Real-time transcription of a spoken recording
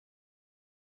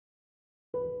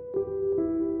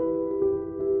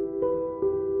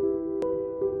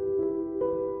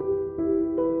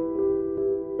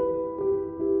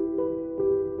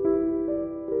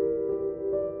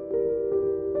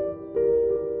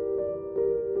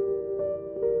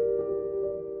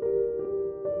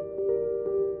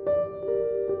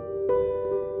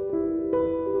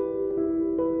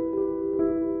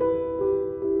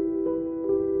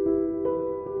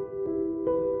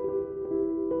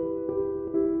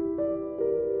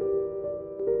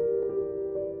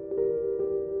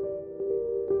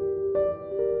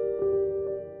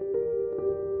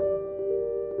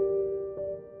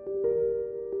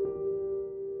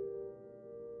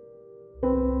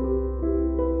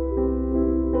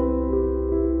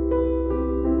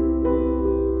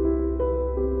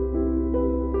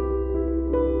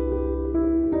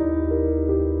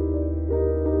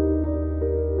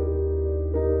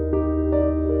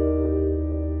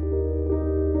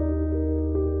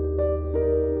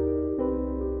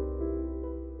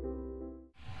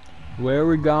Where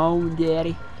we going,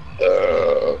 Daddy?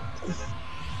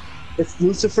 It's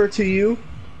Lucifer to you.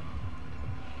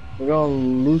 We're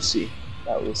going Lucy,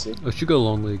 not Lucy. I should go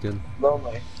lonely again.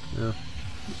 Lonely. Yeah.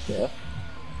 Yeah.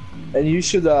 And you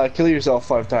should kill yourself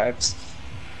 5 times.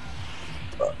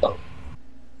 I'll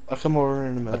come over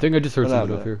in a minute. I think I just heard Well, not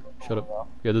somebody a up here. Shut up.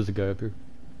 Yeah, there's a guy up here.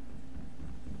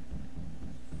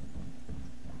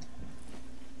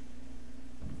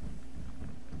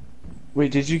 Wait,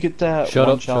 did you get that Shut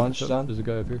one up, challenge shut up. done? There's a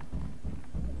guy up here.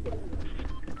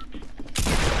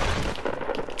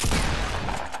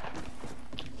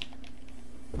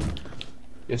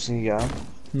 Guessing you got him.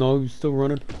 No, he's still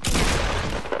running.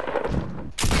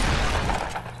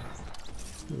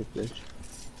 Little bitch.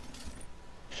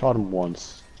 Shot him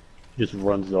once. He just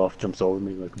runs off, jumps over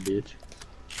me like a bitch.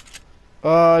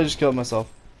 I just killed myself.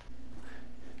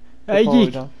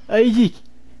 Isaac! Isaac!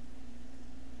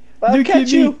 I'll Look catch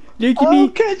at you! me! Look at I'll me!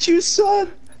 catch you,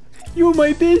 son! You're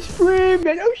my best friend!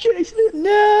 Man, oh shit, I slipped!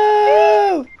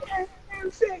 No!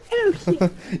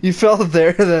 You fell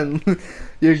there, then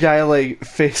your guy like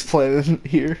face planted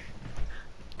here.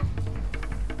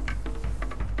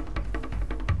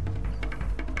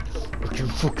 I can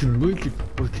fucking make it!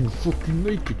 I can fucking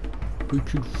make it! I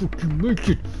can fucking make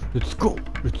it! Let's go!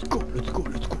 Let's go! Let's go!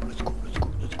 Let's go! Let's go! Let's go!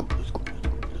 Let's go! Let's go!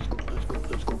 Let's go! Let's go!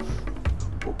 Let's go!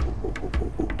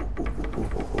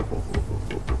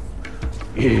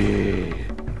 Yeah!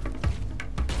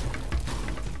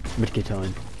 Midget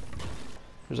time.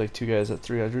 There's like 2 guys at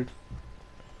 300.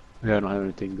 Yeah, I don't have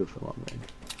anything good for long range.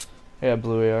 Yeah,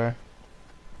 blue AR.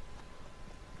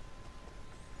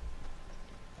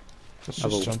 Let's I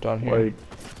have just a jump down here. white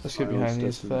Let's get Royale behind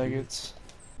these stuff in faggots.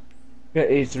 We got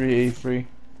A3, A3.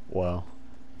 Wow.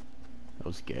 That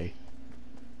was gay.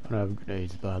 I don't have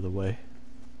grenades, by the way.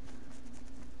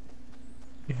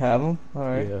 You have them?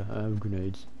 Alright. Yeah, I have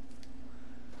grenades.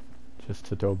 Just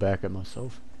to throw back at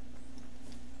myself.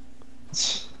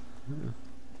 Yeah.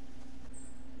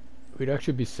 We'd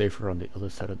actually be safer on the other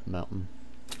side of the mountain.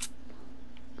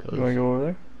 You wanna go over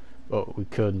there? Well, we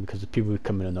couldn't, because the people would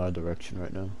come in our direction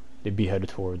right now. They'd be headed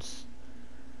towards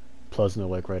Pleasant, or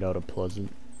like right out of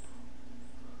Pleasant.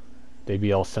 They'd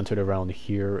be all centered around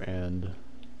here and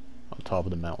on top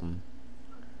of the mountain.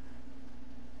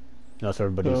 That's where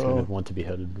everybody's gonna want to be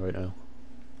headed right now.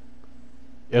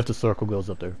 If the circle goes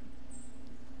up there.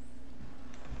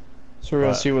 So we're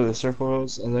gonna see where the circle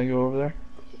goes and then go over there?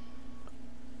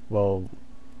 Well,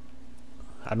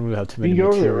 I don't really have too We many can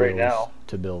go over there materials right now.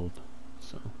 to build,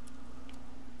 so.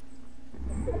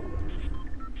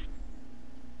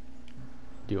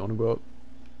 Do you want to go up?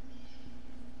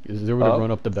 Is there a way to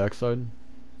run up the backside?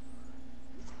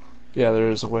 Yeah, there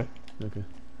is a way. Okay.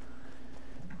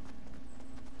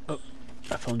 Oh,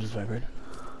 my phone just vibrated.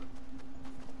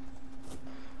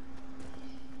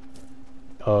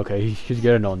 Oh, okay, he's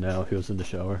getting on now. He was in the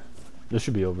shower. This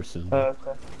should be over soon.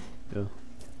 Okay. Yeah.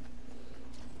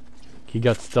 He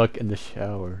got stuck in the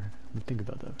shower. Think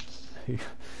about that.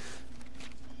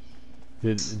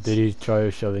 Did he try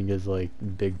shoving his like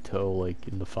big toe like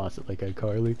in the faucet like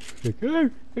iCarly? Like,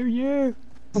 oh yeah.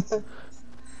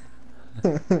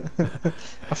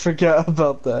 I forgot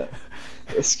about that.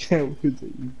 It's kind of weird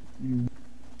that you...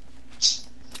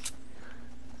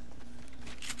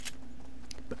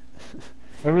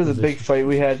 Remember the big fight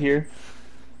we had here?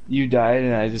 You died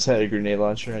and I just had a grenade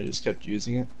launcher and I just kept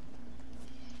using it.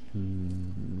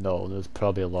 No, there's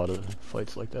probably a lot of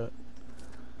fights like that.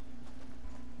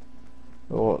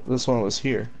 Well, this one was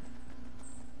here.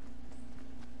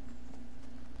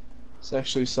 It's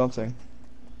actually something.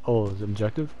 Oh, is it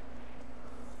objective?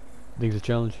 I think it's a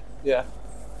challenge. Yeah.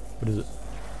 What is it?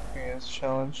 Yeah, it's a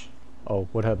challenge. Oh,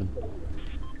 what happened?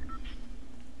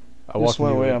 I Just walked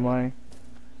went near away it. on mine.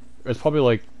 It's probably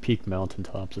like peak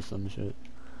mountaintops or some shit.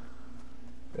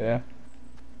 Yeah.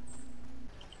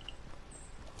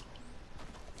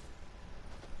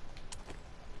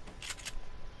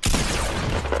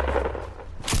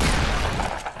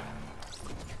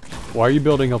 Why are you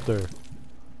building up there?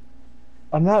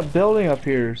 I'm not building up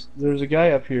here. There's a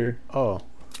guy up here. Oh.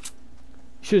 You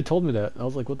should have told me that. I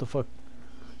was like, what the fuck?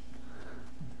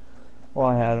 Well,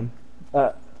 I had him. I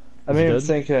Is made he him dead?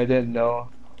 think I didn't know.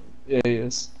 Yeah, he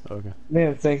is. Okay. Made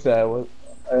him think that I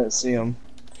didn't see him.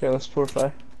 Okay, let's fortify.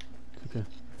 Okay.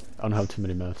 I don't have too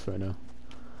many maths right now.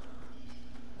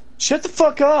 Shut the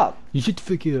fuck up! You should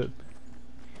pick it up.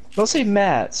 Don't say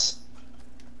mats.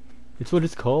 It's what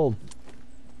it's called.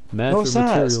 Math No, or it's not.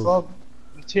 materials. It's called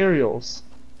materials.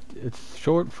 It's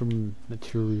short from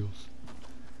materials.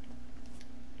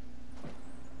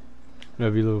 No,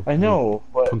 you little, I know,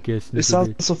 but punk ass it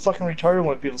sounds so fucking retarded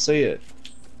when people say it.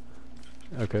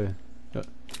 Okay.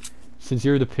 Since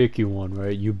you're the picky one,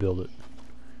 right? You build it.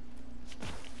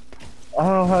 I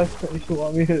don't know how you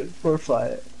want me to fortify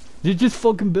it. You just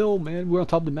fucking build, man. We're on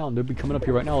top of the mountain. They'll be coming up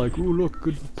here right now like, ooh, look,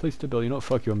 good place to build. You know what?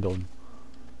 Fuck you, I'm building.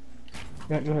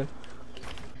 Yeah, go ahead.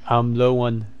 I'm low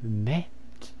on meh.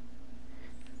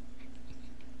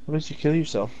 What did you kill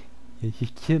yourself? You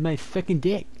killed my fucking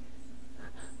dick.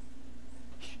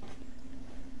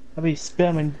 I'll be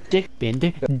spamming dick. Been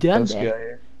there, done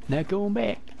that. Not going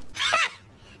back.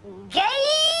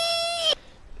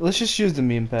 Let's just use the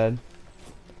meme pad.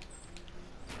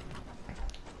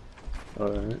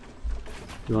 Alright.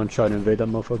 You wanna try to invade that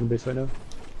motherfucking base right now?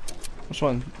 Which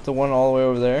one? The one all the way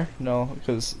over there? No,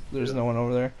 because there's no one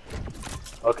over there.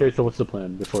 Okay, so what's the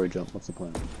plan before we jump? What's the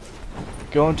plan?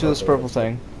 Go into this purple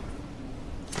thing.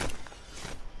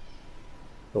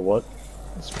 The what?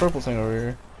 This purple thing over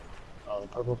here. Oh, the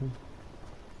purple thing?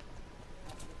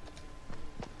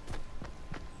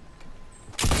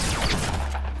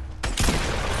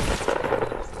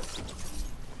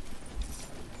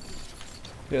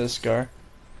 Yeah, the scar.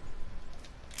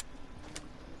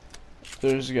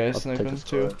 There's a guy sniping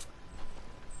too.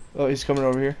 Oh, he's coming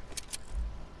over here.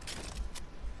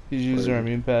 He's using our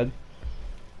meme pad.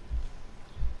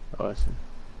 Oh, I see.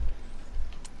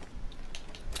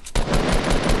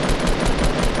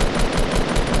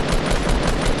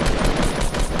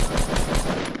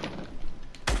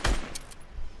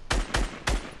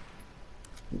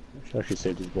 I should actually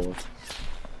save these bullets.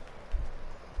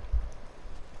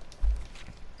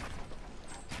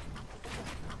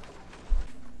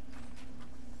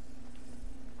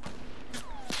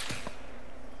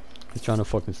 He's trying to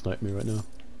fucking snipe me right now.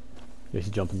 Yeah, he's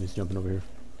jumping over here.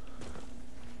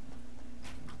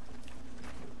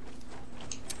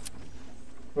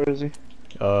 Where is he?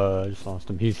 I just lost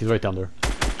him. He's right down there.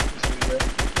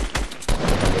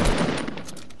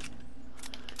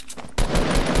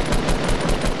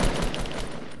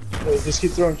 Wait, just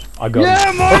keep throwing. I got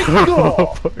Yeah, him.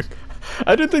 Michael!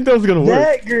 I didn't think that was gonna work.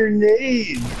 That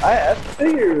grenade! I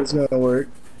figured it was gonna work.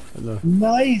 No.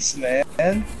 Nice, man.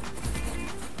 I'm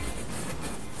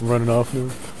running off now.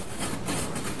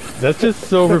 That's just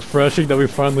so refreshing that we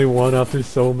finally won after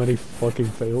so many fucking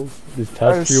fails these past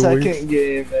Our few second weeks.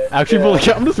 game, man. Actually, Yeah. but like,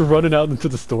 I'm just running out into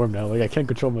the storm now. Like, I can't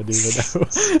control my dude right now.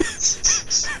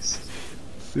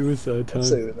 Suicide time. I'm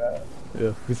saving that.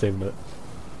 Yeah, we're saving that.